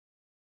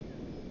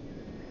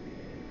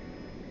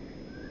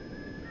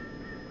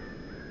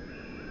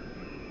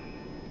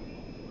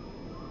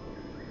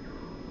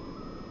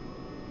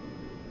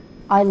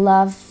I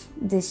love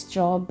this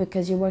job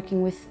because you're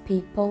working with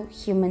people,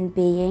 human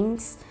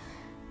beings.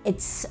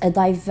 It's a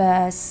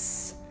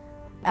diverse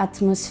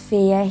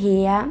atmosphere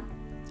here.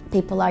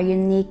 People are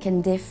unique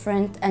and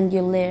different, and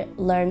you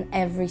learn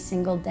every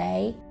single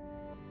day.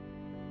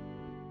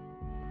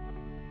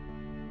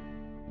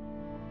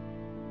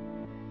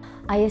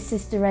 I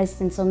assist the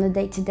residents on a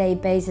day-to-day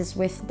basis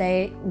with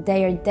their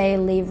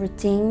daily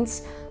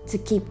routines to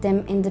keep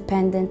them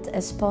independent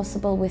as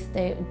possible with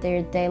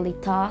their daily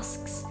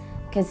tasks,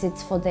 because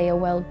it's for their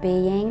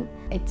well-being.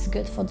 It's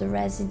good for the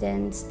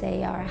residents,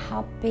 they are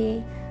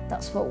happy.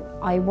 That's what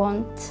I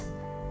want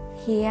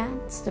here.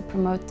 It's to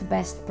promote the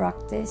best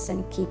practice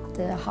and keep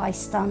the high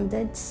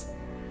standards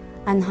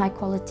and high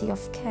quality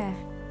of care.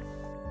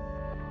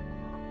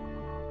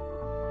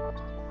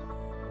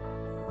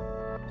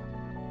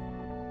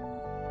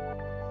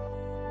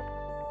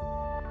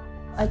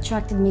 What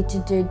attracted me to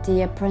do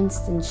the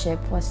apprenticeship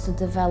was to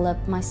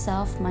develop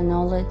myself, my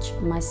knowledge,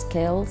 my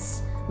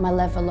skills, my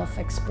level of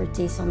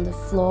expertise on the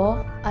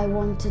floor. I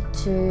wanted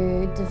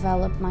to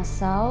develop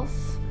myself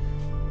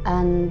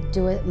and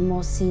do a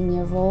more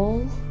senior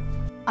role.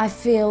 I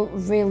feel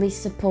really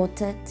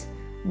supported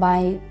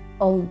by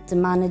all the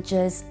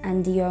managers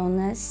and the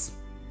owners.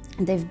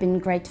 They've been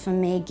great for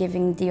me,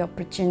 giving the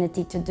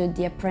opportunity to do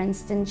the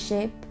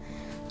apprenticeship,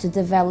 to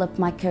develop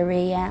my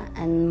career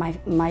and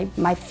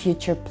my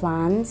future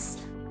plans.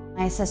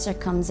 My assessor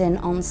comes in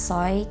on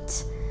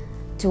site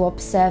to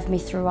observe me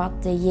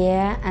throughout the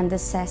year and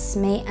assess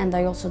me, and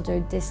I also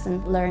do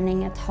distant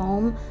learning at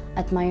home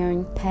at my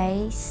own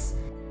pace.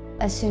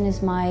 As soon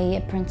as my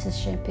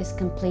apprenticeship is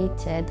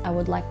completed, I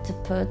would like to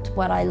put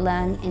what I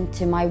learn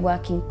into my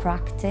working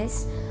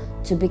practice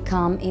to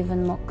become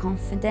even more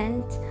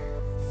confident,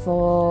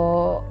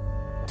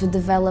 to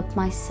develop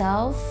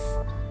myself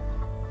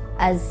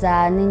as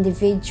an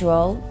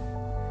individual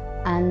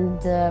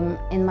and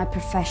in my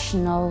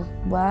professional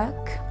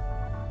work.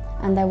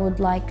 And I would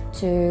like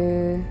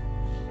to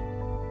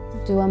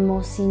do a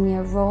more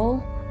senior role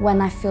when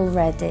I feel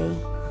ready.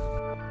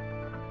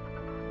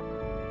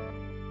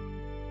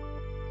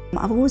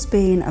 I've always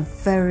been a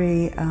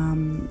very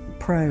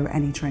pro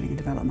any training and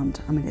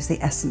development. I mean, it's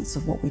the essence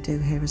of what we do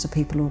here as a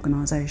people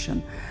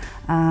organisation.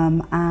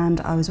 And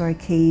I was very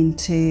keen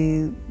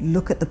to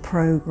look at the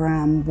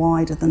programme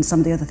wider than some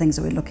of the other things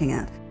that we're looking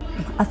at.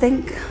 I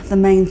think the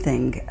main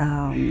thing,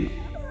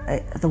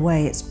 the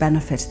way it's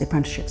benefited, the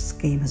apprenticeship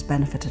scheme has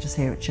benefited us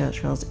here at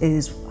Churchfields,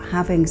 is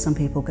having some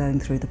people going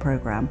through the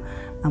programme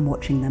and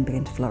watching them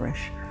begin to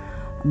flourish.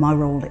 My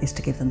role is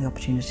to give them the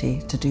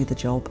opportunity to do the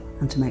job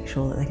and to make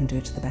sure that they can do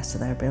it to the best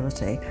of their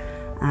ability.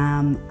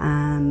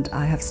 And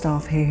I have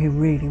staff here who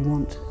really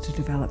want to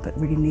develop but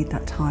really need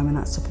that time and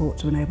that support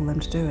to enable them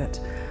to do it.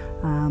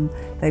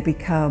 They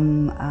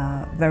become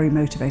very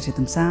motivated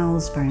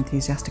themselves, very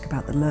enthusiastic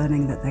about the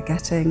learning that they're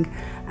getting,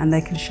 and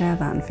they can share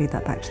that and feed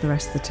that back to the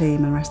rest of the team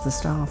and the rest of the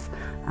staff,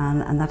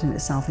 and that in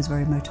itself is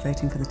very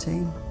motivating for the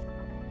team.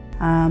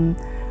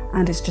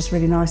 And it's just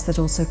really nice that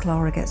also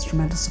Clara gets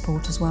tremendous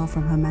support as well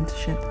from her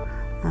mentorship,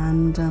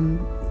 and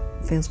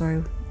feels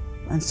very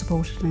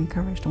supported and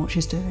encouraged in what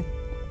she's doing.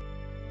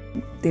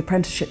 The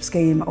apprenticeship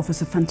scheme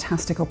offers a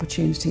fantastic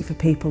opportunity for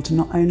people to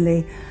not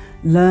only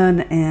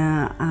learn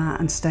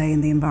and stay in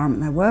the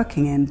environment they're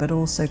working in, but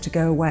also to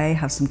go away,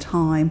 have some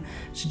time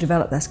to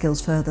develop their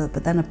skills further,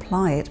 but then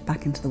apply it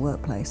back into the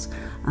workplace.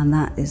 And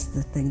that is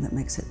the thing that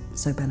makes it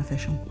so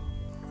beneficial.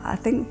 I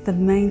think the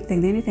main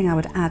thing, the only thing I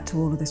would add to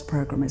all of this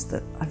programme is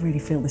that I really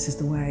feel this is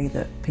the way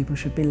that people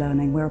should be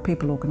learning. We're a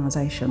people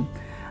organisation.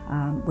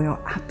 We are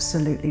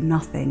absolutely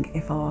nothing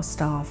if our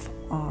staff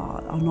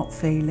are not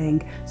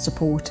feeling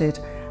supported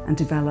and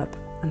develop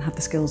and have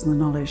the skills and the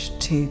knowledge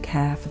to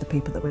care for the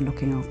people that we're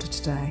looking after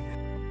today.